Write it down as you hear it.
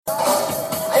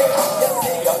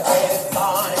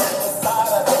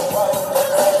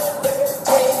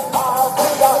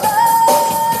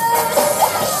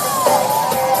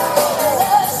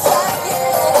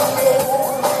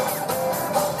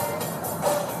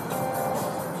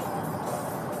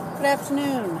Good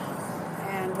afternoon,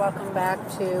 and welcome back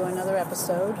to another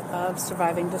episode of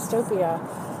Surviving Dystopia.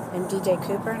 I'm DJ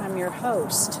Cooper, and I'm your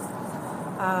host.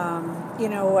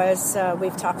 As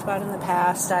we've talked about in the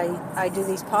past, I do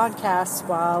these podcasts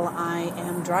while I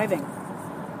am driving,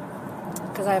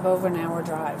 because I have over an hour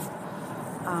drive.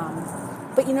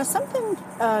 But something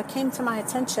came to my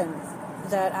attention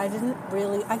that I didn't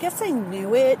really, I guess I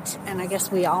knew it, and I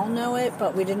guess we all know it,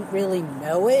 but we didn't really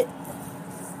know it.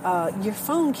 Your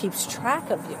phone keeps track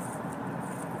of you,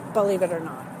 believe it or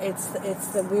not. It's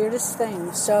the weirdest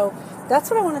thing. So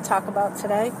that's what I want to talk about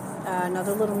today.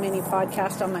 Another little mini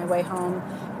podcast on my way home,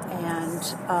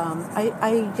 and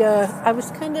I was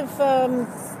kind of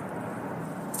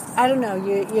I don't know.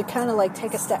 You kind of like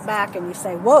take a step back and you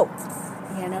say, "Whoa,"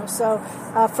 So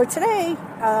for today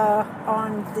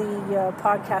on the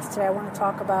podcast today, I want to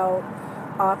talk about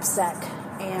OPSEC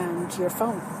and your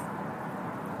phone.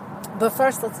 But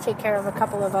first, let's take care of a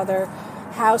couple of other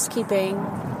housekeeping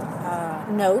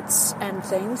notes and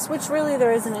things, which really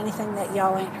there isn't anything that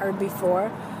y'all ain't heard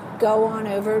before. Go on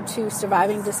over to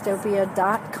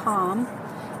survivingdystopia.com,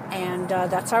 and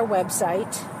that's our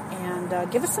website. And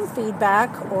give us some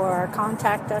feedback or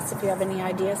contact us if you have any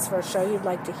ideas for a show you'd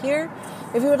like to hear.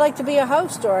 If you would like to be a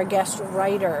host or a guest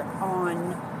writer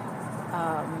on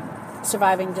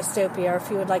Surviving Dystopia, or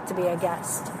if you would like to be a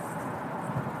guest,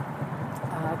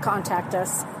 contact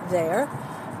us there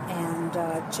and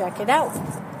check it out.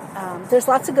 There's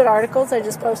lots of good articles. I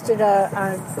just posted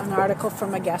an article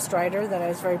from a guest writer that I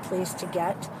was very pleased to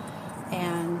get,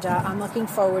 and I'm looking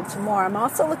forward to more. I'm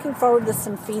also looking forward to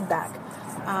some feedback.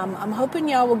 I'm hoping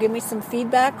y'all will give me some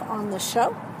feedback on the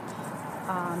show.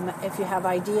 If you have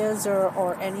ideas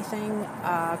or anything,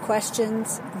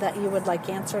 questions that you would like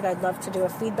answered, I'd love to do a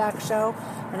feedback show.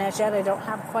 And as yet, I don't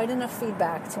have quite enough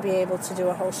feedback to be able to do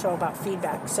a whole show about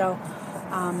feedback. So,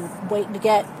 waiting to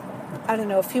get,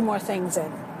 a few more things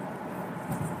in.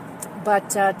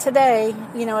 But today,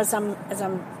 as I'm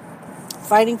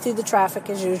fighting through the traffic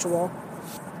as usual,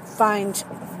 find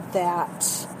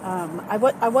that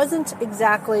I wasn't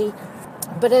exactly,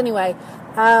 but anyway,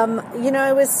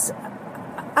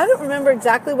 I don't remember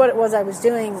exactly what it was I was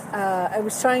doing. I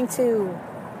was trying to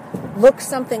look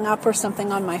something up or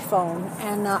something on my phone,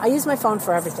 and I use my phone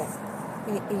for everything.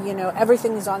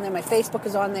 Everything is on there. My Facebook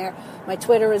is on there. My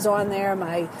Twitter is on there.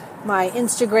 My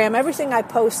Instagram, everything I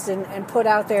post and put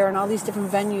out there and all these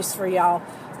different venues for y'all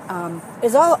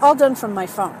is all done from my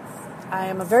phone. I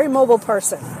am a very mobile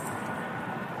person.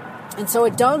 And so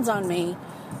it dawns on me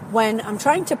when I'm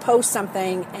trying to post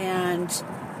something and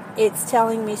it's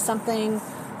telling me something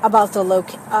about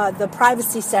the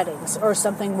privacy settings, or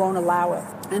something won't allow it.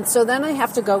 And so then I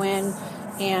have to go in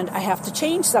and I have to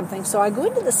change something. So I go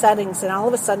into the settings, and all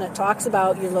of a sudden it talks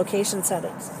about your location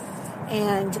settings.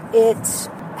 And it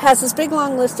has this big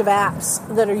long list of apps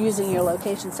that are using your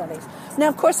location settings. Now,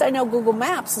 of course, I know Google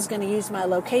Maps is going to use my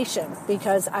location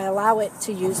because I allow it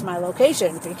to use my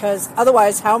location, because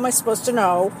otherwise, how am I supposed to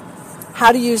know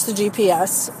how to use the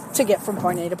GPS to get from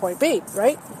point A to point B,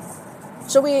 right?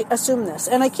 So we assume this.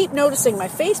 And I keep noticing my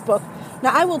Facebook.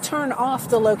 Now, I will turn off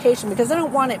the location because I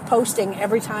don't want it posting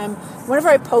every time. Whenever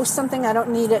I post something, I don't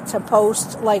need it to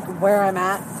post like where I'm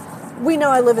at. We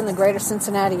know I live in the greater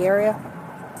Cincinnati area,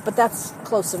 but that's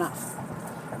close enough.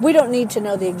 We don't need to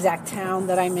know the exact town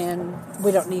that I'm in.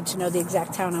 We don't need to know the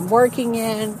exact town I'm working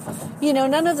in.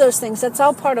 None of those things. That's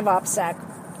all part of OPSEC.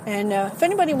 And if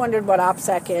anybody wondered what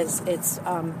OPSEC is, it's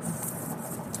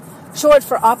short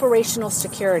for Operational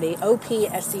Security,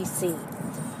 OPSEC.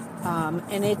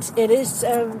 And it is,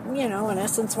 in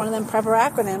essence, one of them prepper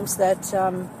acronyms that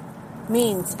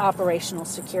means operational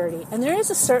security. And there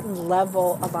is a certain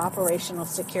level of operational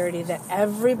security that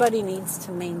everybody needs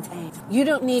to maintain. You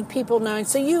don't need people knowing.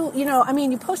 So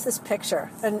you post this picture,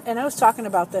 and I was talking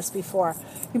about this before.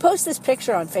 You post this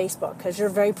picture on Facebook because you're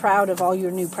very proud of all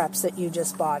your new preps that you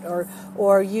just bought,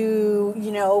 or you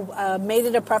made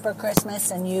it a prepper Christmas,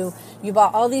 and you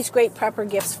bought all these great prepper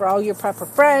gifts for all your prepper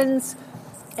friends,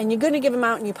 and you're going to give them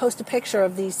out, and you post a picture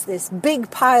of this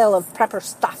big pile of prepper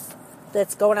stuff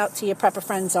that's going out to your prepper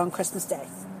friends on Christmas Day.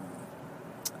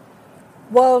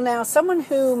 Well, now, someone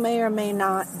who may or may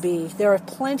not be, there are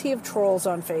plenty of trolls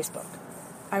on Facebook.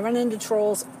 I run into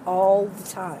trolls all the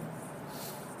time.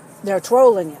 They're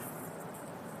trolling you.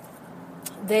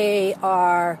 They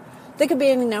could be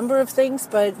any number of things,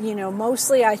 but,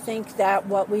 mostly I think that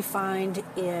what we find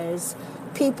is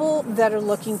people that are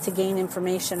looking to gain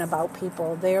information about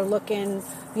people. They're looking,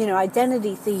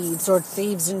 identity thieves or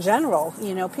thieves in general.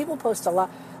 People post a lot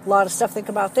of stuff. Think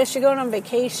about this. You're going on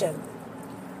vacation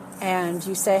and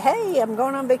you say, hey, I'm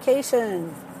going on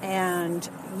vacation. and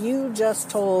you just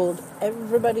told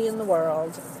everybody in the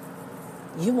world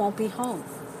you won't be home.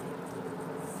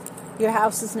 Your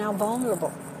house is now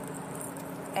vulnerable.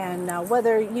 And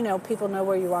whether, people know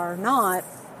where you are or not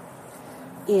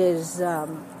is,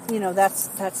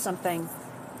 that's something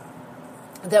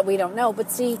that we don't know.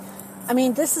 But see,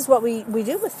 this is what we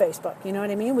do with Facebook. You know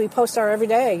what I mean? We post our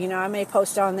everyday. I may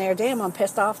post on there, damn, I'm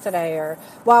pissed off today, or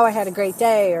wow, I had a great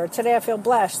day, or today I feel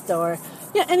blessed, or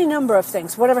any number of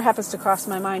things, whatever happens to cross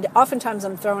my mind. Oftentimes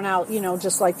I'm throwing out,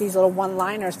 just like these little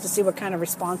one-liners to see what kind of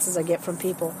responses I get from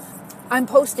people. I'm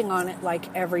posting on it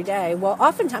like every day. Well,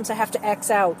 oftentimes I have to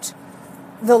X out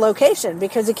the location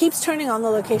because it keeps turning on the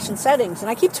location settings, and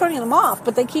I keep turning them off,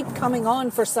 but they keep coming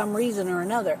on for some reason or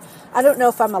another. I don't know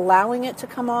if I'm allowing it to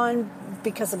come on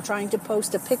because I'm trying to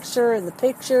post a picture and the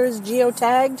picture is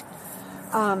geotagged.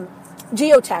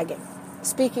 Geotagging.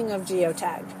 Speaking of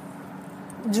geotagged,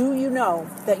 do you know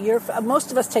that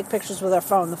most of us take pictures with our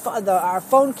phone? Our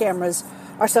phone cameras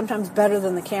are sometimes better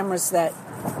than the cameras that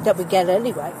we get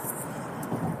anyway.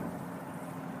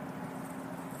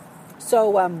 So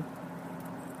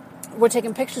we're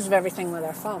taking pictures of everything with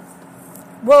our phone.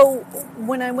 Well,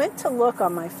 when I went to look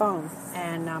on my phone,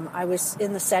 and I was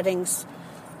in the settings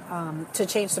to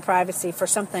change the privacy for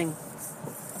something,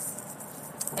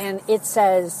 and it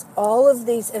says all of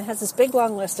these, it has this big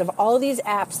long list of all of these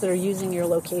apps that are using your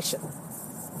location.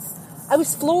 I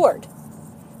was floored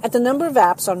at the number of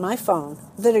apps on my phone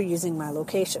that are using my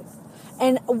location.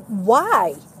 And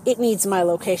why it needs my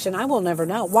location, I will never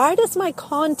know. Why does my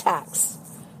contacts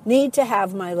need to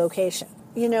have my location?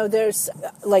 There's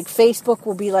like Facebook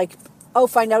will be like, oh,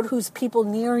 find out who's people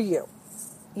near you,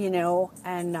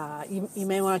 and you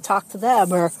may want to talk to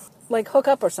them or like hook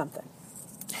up or something,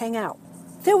 hang out.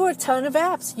 There were a ton of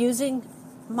apps using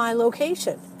my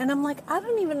location. And I'm like, I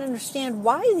don't even understand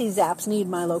why these apps need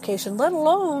my location, let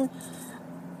alone,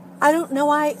 I don't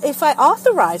know if I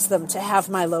authorize them to have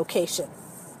my location.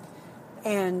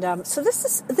 And so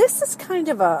this is kind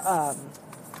of a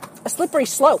slippery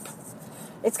slope.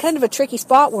 It's kind of a tricky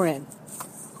spot we're in.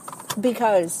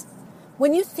 Because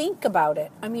when you think about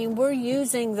it, we're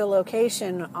using the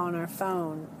location on our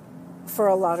phone for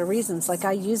a lot of reasons. Like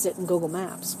I use it in Google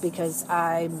Maps because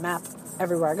I map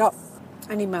everywhere I go.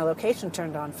 I need my location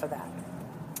turned on for that.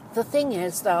 The thing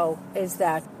is, though, is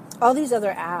that all these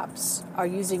other apps are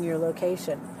using your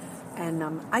location. And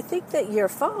I think that your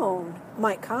phone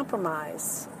might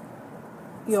compromise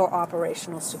your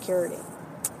operational security.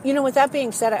 With that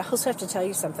being said, I also have to tell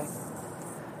you something.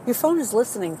 Your phone is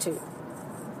listening to you.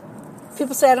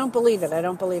 People say, I don't believe it.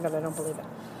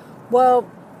 Well,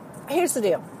 here's the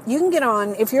deal. You can get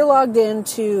on, if you're logged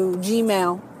into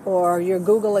Gmail or your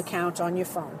Google account on your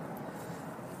phone,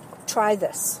 try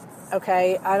this,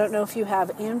 okay? I don't know if you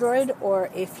have Android or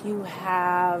if you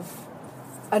have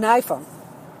an iPhone,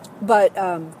 but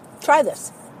try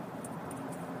this.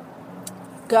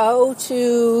 Go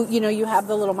to, you have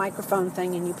the little microphone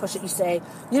thing and you push it, you say,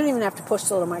 you don't even have to push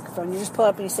the little microphone. You just pull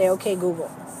up and you say, okay, Google.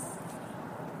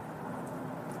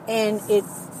 And it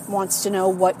wants to know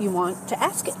what you want to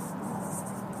ask it.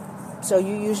 So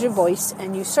you use your voice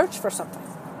and you search for something.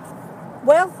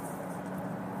 Well,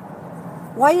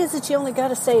 why is it you only got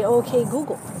to say, okay,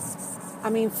 Google?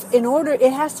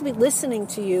 It has to be listening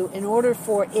to you in order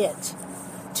for it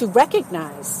to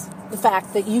recognize the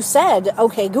fact that you said,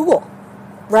 okay, Google.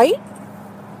 Right?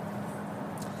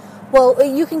 Well,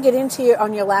 you can get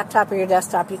on your laptop or your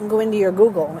desktop, you can go into your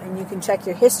Google and you can check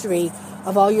your history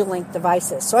of all your linked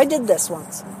devices. So I did this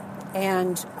once.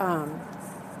 And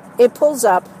it pulls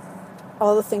up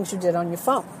all the things you did on your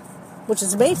phone, which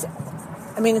is amazing.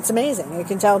 It's amazing. It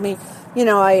can tell me,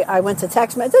 I went to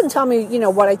text. It doesn't tell me,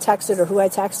 what I texted or who I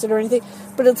texted or anything,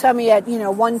 but it'll tell me at,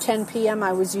 1:10 p.m.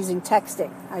 I was using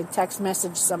texting. I text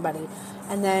messaged somebody.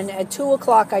 And then at 2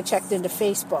 o'clock, I checked into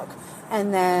Facebook.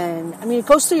 And then, it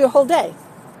goes through your whole day.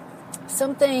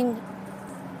 Something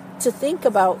to think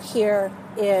about here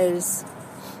is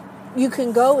you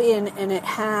can go in and it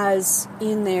has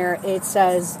in there, it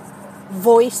says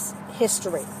voice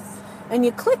history. And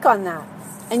you click on that.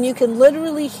 And you can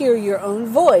literally hear your own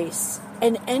voice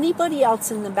and anybody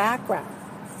else in the background.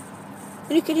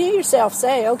 And you can hear yourself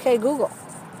say, okay, Google.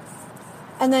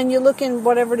 And then you look in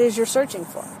whatever it is you're searching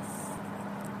for.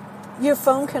 Your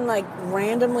phone can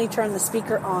randomly turn the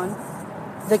speaker on,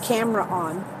 the camera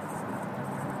on.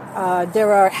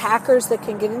 There are hackers that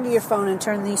can get into your phone and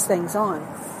turn these things on.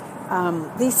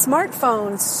 These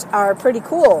smartphones are pretty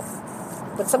cool,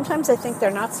 but sometimes I think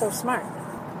they're not so smart.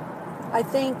 I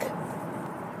think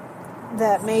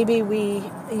that maybe we,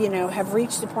 have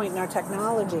reached a point in our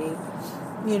technology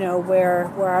where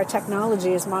our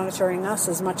technology is monitoring us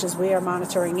as much as we are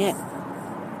monitoring it.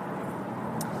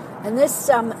 And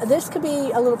this could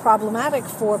be a little problematic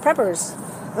for preppers.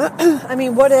 I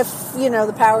mean, what if,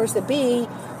 the powers that be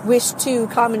wish to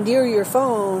commandeer your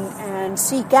phone and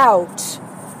seek out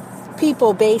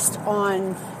people based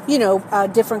on,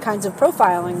 different kinds of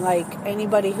profiling, like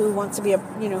anybody who wants to be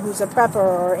who's a prepper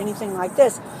or anything like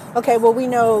this. Okay, well, we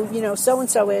know,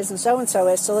 so-and-so is and so-and-so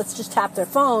is, so let's just tap their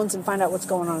phones and find out what's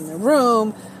going on in their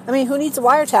room. I mean, who needs a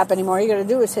wiretap anymore? All you got to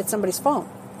do is hit somebody's phone.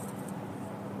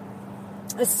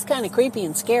 This is kind of creepy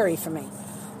and scary for me.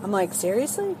 I'm like,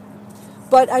 seriously?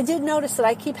 But I did notice that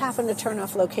I keep having to turn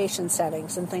off location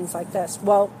settings and things like this.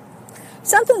 Well,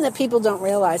 something that people don't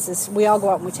realize is we all go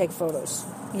out and we take photos.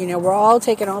 We're all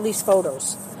taking all these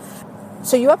photos.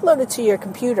 So you upload it to your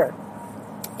computer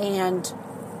and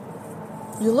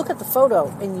you look at the photo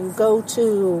and you go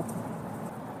to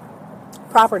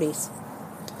properties.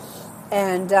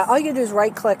 And all you do is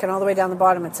right click, and all the way down the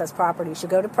bottom it says properties. You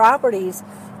go to properties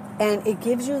and it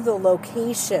gives you the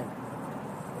location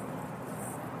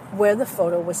where the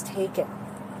photo was taken.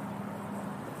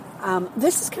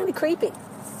 This is kind of creepy.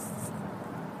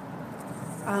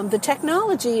 The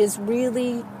technology is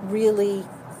really, really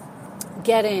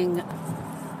getting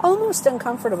almost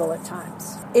uncomfortable at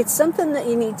times. It's something that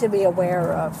you need to be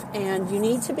aware of, and you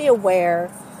need to be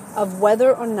aware of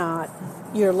whether or not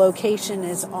your location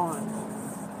is on.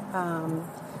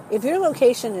 If your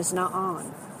location is not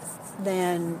on,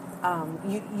 then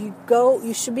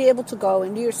you should be able to go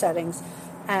into your settings,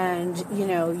 and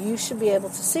you should be able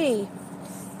to see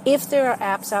if there are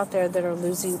apps out there that are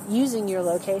using your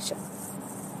location.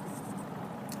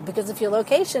 Because if your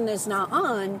location is not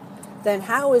on, then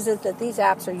how is it that these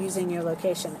apps are using your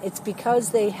location? It's because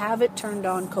they have it turned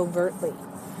on covertly.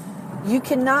 You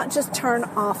cannot just turn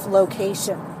off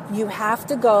location. You have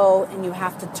to go and you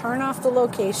have to turn off the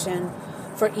location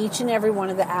for each and every one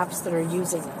of the apps that are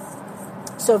using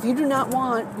it. So if you do not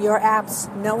want your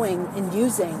apps knowing and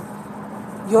using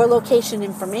your location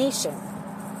information,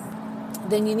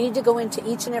 then you need to go into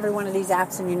each and every one of these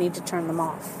apps and you need to turn them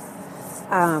off.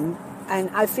 And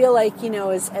I feel like,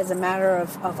 as a matter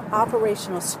of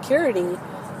operational security,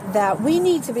 that we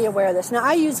need to be aware of this. Now,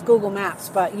 I use Google Maps,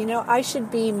 but, I should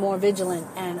be more vigilant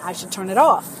and I should turn it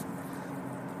off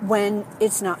when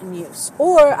it's not in use.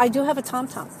 Or I do have a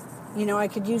TomTom. I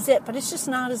could use it, but it's just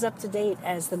not as up to date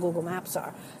as the Google Maps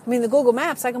are. I mean, the Google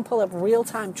Maps, I can pull up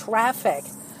real-time traffic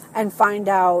and find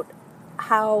out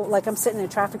how, like I'm sitting in a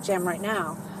traffic jam right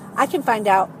now. I can find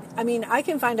out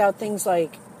things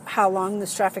like how long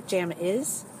this traffic jam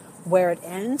is, where it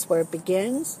ends, where it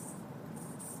begins,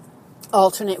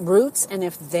 alternate routes, and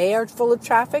if they are full of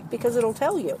traffic, because it'll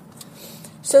tell you.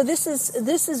 So this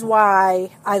is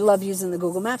why I love using the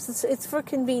Google Maps. It's for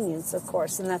convenience, of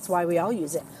course, and that's why we all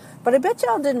use it. But I bet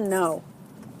y'all didn't know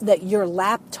that your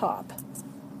laptop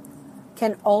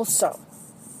can also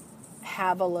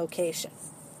have a location.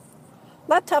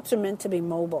 Laptops are meant to be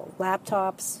mobile.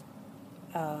 Laptops,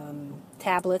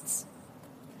 tablets,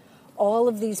 all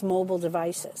of these mobile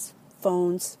devices,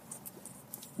 phones,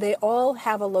 they all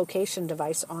have a location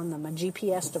device on them, a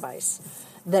GPS device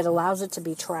that allows it to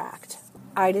be tracked.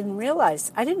 I did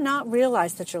not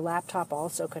realize that your laptop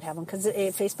also could have them, because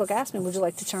Facebook asked me, would you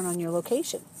like to turn on your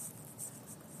location?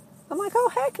 I'm like, oh,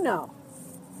 heck no.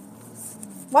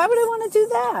 Why would I want to do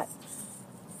that?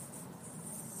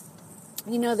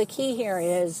 The key here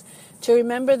is to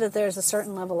remember that there's a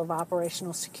certain level of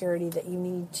operational security that you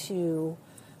need to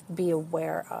be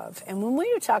aware of. And when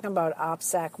we are talking about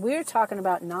OPSEC, we're talking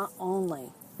about not only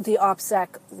the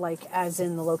OPSEC, like as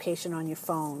in the location on your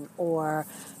phone, or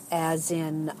as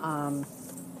in,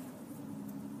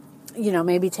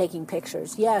 maybe taking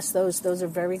pictures. Yes, those are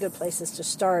very good places to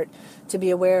start to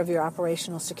be aware of your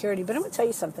operational security. But I'm going to tell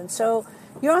you something. So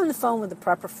you're on the phone with a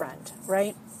prepper friend,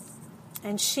 right?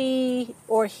 And she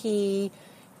or he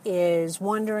is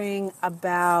wondering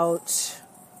about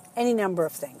any number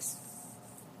of things.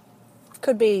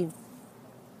 Could be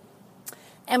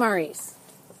MREs.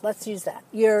 Let's use that.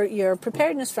 Your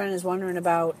preparedness friend is wondering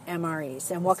about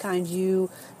MREs and what kind you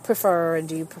prefer, and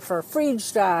do you prefer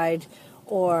freeze-dried,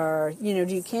 or do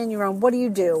you can your own? What do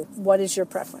you do? What is your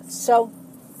preference? So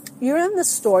you're in the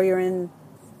store. You're in,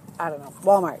 I don't know,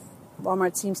 Walmart.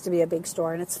 Walmart seems to be a big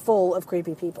store, and it's full of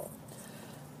creepy people.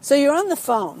 So you're on the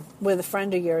phone with a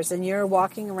friend of yours, and you're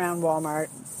walking around Walmart,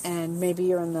 and maybe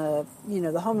you're in the,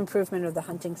 the home improvement or the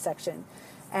hunting section,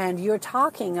 and you're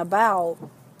talking about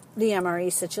the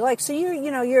MREs that you like. So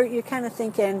you're kind of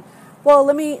thinking, Well,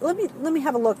 let me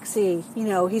have a look. See,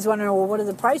 he's wondering, well, what is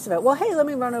the price of it? Well, hey, let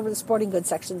me run over the sporting goods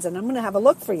sections, and I'm going to have a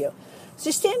look for you. So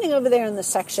you're standing over there in the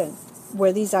section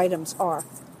where these items are.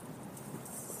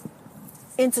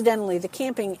 Incidentally, the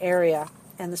camping area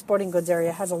and the sporting goods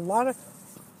area has a lot of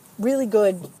really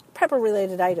good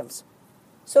prepper-related items.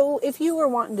 So if you were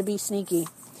wanting to be sneaky,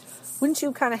 wouldn't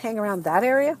you kind of hang around that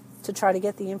area to try to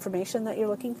get the information that you're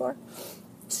looking for?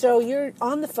 So you're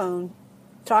on the phone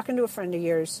talking to a friend of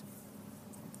yours,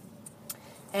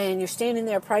 and you're standing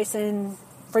there pricing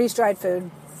freeze-dried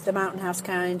food, the Mountain House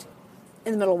kind,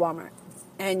 in the middle of Walmart.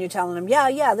 And you're telling them,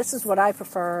 yeah, this is what I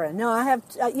prefer. And no, I have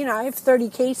 30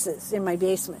 cases in my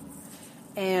basement.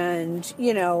 And,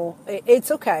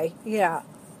 it's okay. Yeah.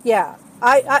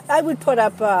 I would put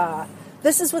up,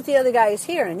 this is what the other guy is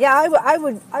here. And yeah, I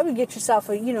would get yourself,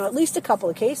 at least a couple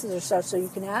of cases or so you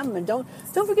can have them. And don't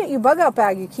forget your bug out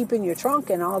bag you keep in your trunk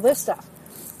and all this stuff.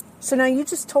 So now you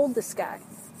just told this guy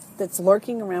that's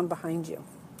lurking around behind you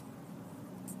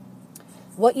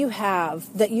that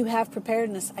you have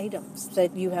preparedness items,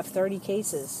 that you have 30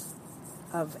 cases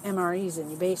of MREs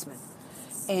in your basement.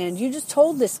 And you just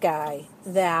told this guy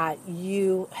that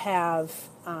you have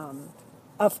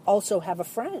also have a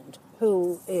friend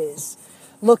who is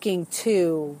looking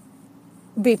to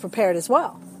be prepared as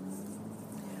well.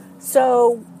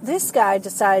 So this guy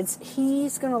decides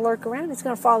he's going to lurk around. He's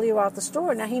going to follow you out the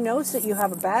store. Now, he knows that you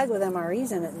have a bag with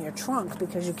MREs in it in your trunk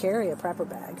because you carry a prepper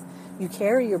bag. You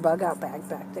carry your bug out bag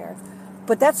back there.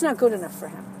 But that's not good enough for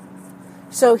him.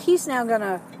 So he's now going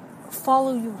to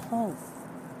follow you home.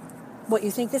 What,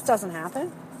 you think this doesn't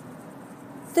happen?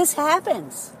 This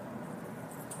happens.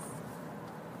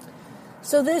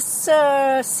 So this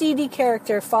CD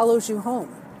character follows you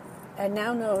home and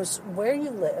now knows where you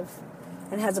live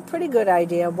and has a pretty good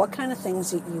idea what kind of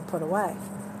things that you put away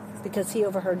because he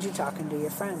overheard you talking to your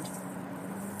friend.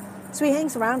 So he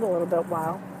hangs around a little bit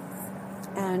while,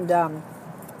 and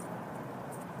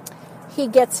he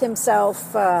gets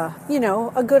himself, a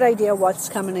good idea what's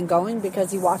coming and going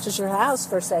because he watches your house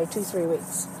for, say, 2-3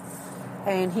 weeks.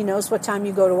 And he knows what time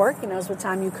you go to work. He knows what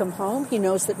time you come home. He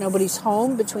knows that nobody's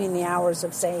home between the hours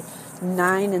of, say,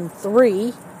 9 and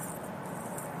 3.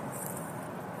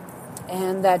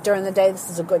 And that during the day, this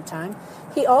is a good time.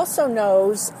 He also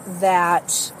knows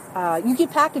that you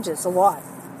get packages a lot.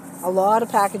 A lot of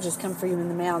packages come for you in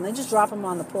the mail, and they just drop them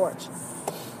on the porch.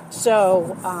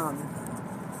 So,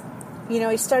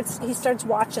 he starts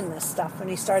watching this stuff, and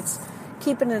he starts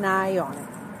keeping an eye on it.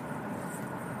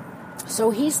 So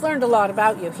he's learned a lot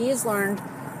about you. He has learned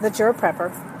that you're a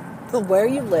prepper, where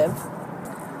you live.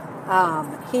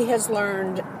 He has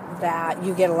learned that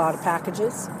you get a lot of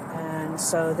packages, and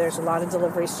so there's a lot of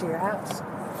deliveries to your house.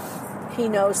 He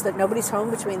knows that nobody's home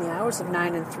between the hours of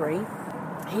 9 and 3.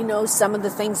 He knows some of the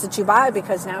things that you buy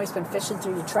because now he's been fishing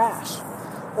through your trash.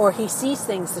 Or he sees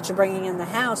things that you're bringing in the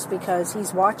house because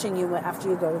he's watching you after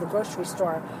you go to the grocery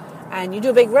store. And you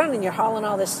do a big run and you're hauling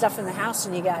all this stuff in the house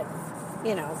and you got,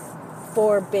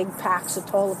 4 big packs of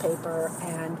toilet paper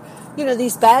and,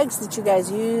 these bags that you guys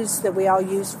use, that we all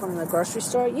use from the grocery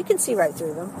store, you can see right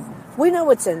through them. We know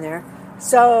what's in there.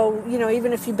 So,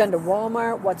 even if you've been to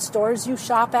Walmart, what stores you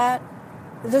shop at,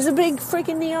 there's a big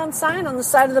freaking neon sign on the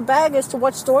side of the bag as to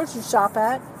what stores you shop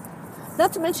at.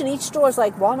 Not to mention each store is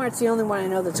like Walmart's the only one I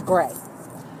know that's gray.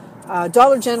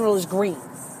 Dollar General is green.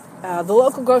 The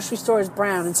local grocery store is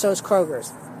brown, and so is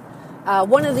Kroger's.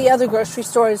 One of the other grocery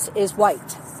stores is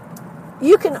white.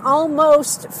 You can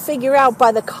almost figure out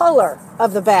by the color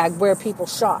of the bag where people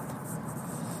shop.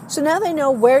 So now they know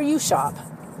where you shop,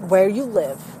 where you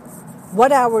live,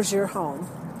 what hours you're home.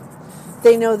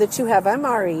 They know that you have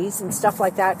MREs and stuff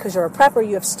like that because you're a prepper.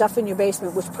 You have stuff in your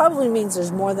basement, which probably means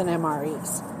there's more than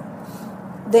MREs.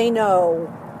 They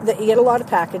know that you get a lot of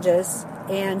packages,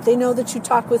 and they know that you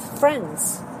talk with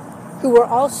friends who are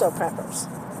also preppers.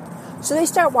 So they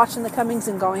start watching the comings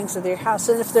and goings of their house.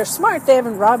 And if they're smart, they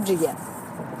haven't robbed you yet.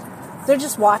 They're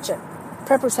just watching.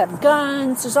 Preppers have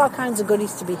guns. There's all kinds of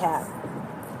goodies to be had.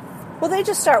 Well, they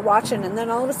just start watching, and then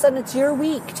all of a sudden it's your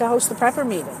week to host the prepper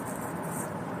meeting.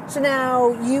 So now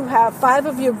you have 5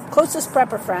 of your closest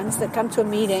prepper friends that come to a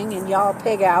meeting, and y'all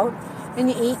pig out, and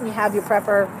you eat, and you have your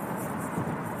prepper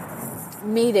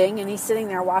meeting, and he's sitting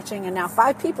there watching, and now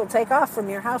 5 people take off from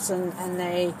your house, and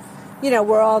they,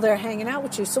 we're all there hanging out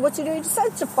with you. So what's he do? He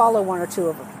decides to follow 1 or 2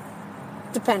 of them,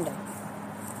 depending.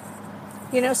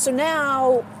 So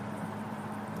now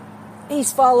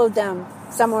he's followed them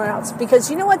somewhere else. Because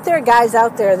you know what? There are guys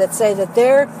out there that say that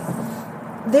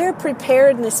their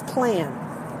preparedness plan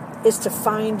is to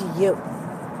find you.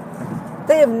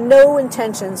 They have no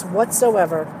intentions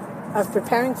whatsoever of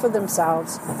preparing for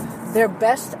themselves, their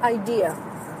best idea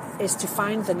is to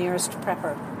find the nearest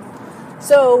prepper.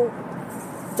 So,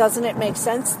 doesn't it make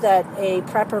sense that a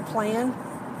prepper plan,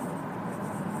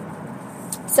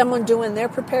 someone doing their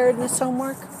preparedness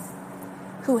homework,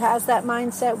 who has that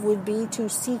mindset, would be to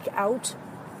seek out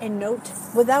and note,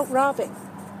 without robbing,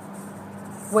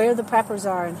 where the preppers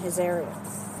are in his area?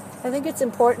 I think it's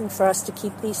important for us to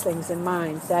keep these things in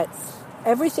mind, that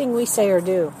everything we say or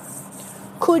do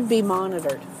could be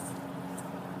monitored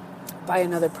by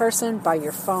another person, by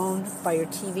your phone, by your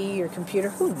TV, your computer.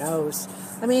 Who knows?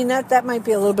 I mean, that might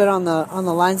be a little bit on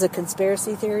the lines of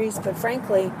conspiracy theories, but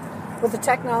frankly, with the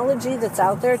technology that's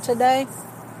out there today,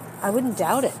 I wouldn't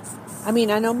doubt it. I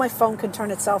mean, I know my phone can turn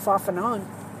itself off and on.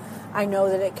 I know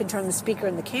that it can turn the speaker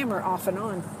and the camera off and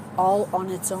on, all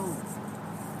on its own.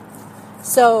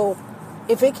 So,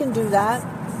 if it can do that,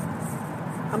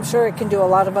 I'm sure it can do a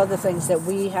lot of other things that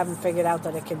we haven't figured out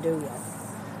that it can do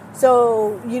yet.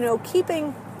 So,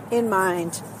 keeping in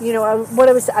mind, what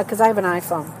I was, because I have an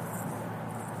iPhone.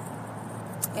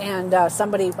 And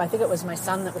somebody, I think it was my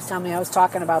son that was telling me, I was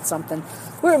talking about something.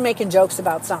 We were making jokes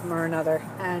about something or another.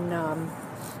 And,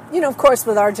 of course,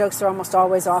 with our jokes, they're almost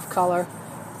always off color.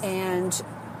 And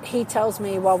he tells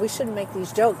me, well, we shouldn't make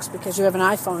these jokes because you have an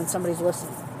iPhone and somebody's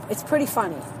listening. It's pretty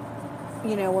funny,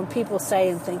 when people say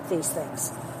and think these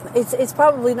things. It's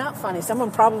probably not funny.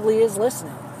 Someone probably is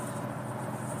listening.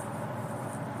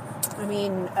 I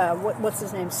mean, what's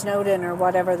his name? Snowden or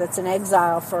whatever, that's in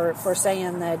exile for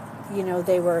saying that,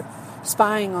 they were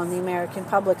spying on the American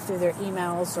public through their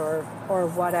emails or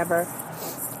whatever.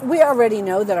 We already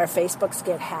know that our Facebooks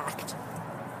get hacked.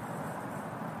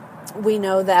 We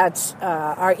know that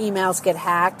our emails get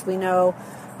hacked. We know,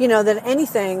 that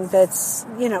anything that's,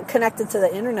 connected to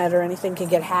the internet or anything can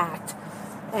get hacked.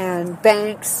 And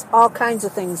banks, all kinds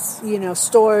of things,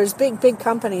 stores, big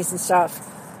companies and stuff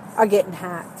are getting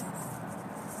hacked.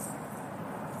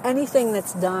 Anything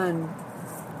that's done,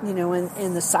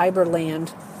 in the cyber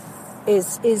land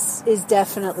is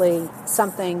definitely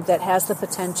something that has the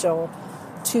potential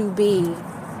to be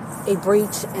a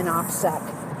breach in OPSEC.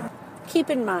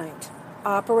 Keep in mind,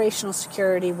 operational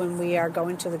security when we are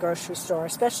going to the grocery store,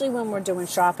 especially when we're doing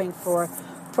shopping for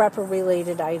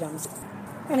prepper-related items.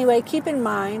 Anyway, keep in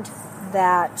mind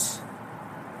that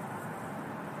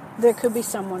there could be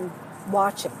someone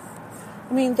watching.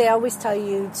 I mean, they always tell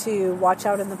you to watch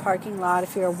out in the parking lot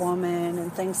if you're a woman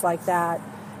and things like that.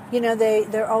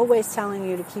 They're always telling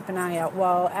you to keep an eye out.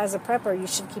 Well, as a prepper, you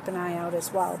should keep an eye out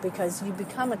as well because you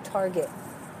become a target.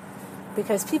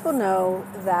 Because people know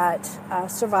that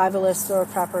survivalists or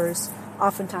preppers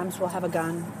oftentimes will have a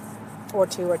gun or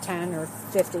 2 or 10 or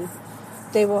 50.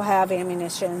 They will have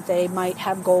ammunition. They might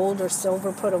have gold or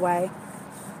silver put away.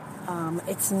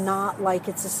 It's not like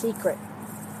it's a secret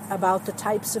about the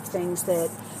types of things that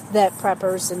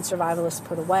preppers and survivalists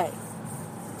put away.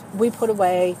 We put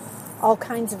away all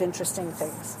kinds of interesting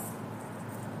things.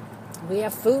 We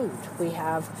have food. We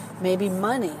have maybe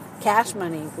money, cash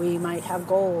money. We might have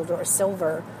gold or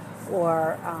silver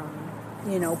or,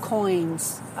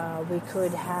 coins. We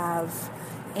could have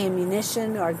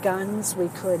ammunition or guns. We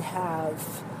could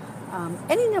have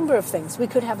any number of things. We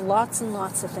could have lots and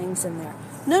lots of things in there.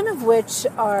 None of which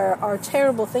are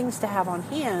terrible things to have on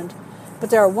hand,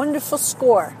 but they're a wonderful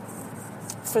score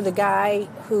for the guy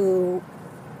who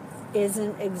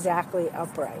isn't exactly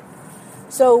upright.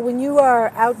 So when you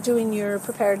are out doing your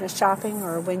preparedness shopping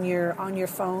or when you're on your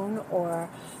phone or,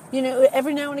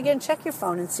 every now and again check your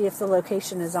phone and see if the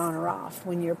location is on or off.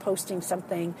 When you're posting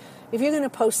something, if you're going to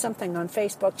post something on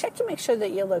Facebook, check to make sure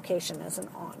that your location isn't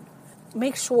on.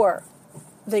 Make sure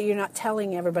that you're not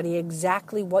telling everybody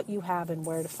exactly what you have and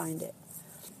where to find it.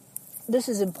 This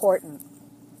is important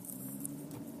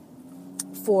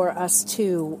for us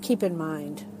to keep in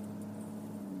mind.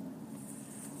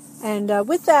 And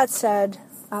with that said,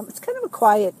 it's kind of a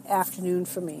quiet afternoon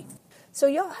for me. So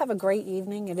y'all have a great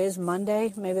evening. It is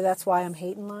Monday. Maybe that's why I'm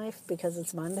hating life, because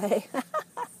it's Monday.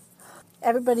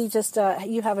 Everybody just,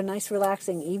 you have a nice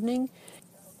relaxing evening.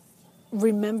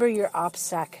 Remember your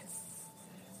OPSEC.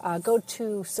 Go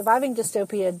to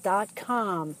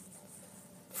survivingdystopia.com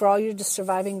for all your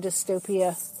Surviving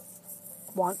Dystopia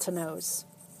want-to-knows.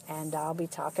 And I'll be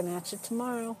talking at you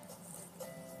tomorrow.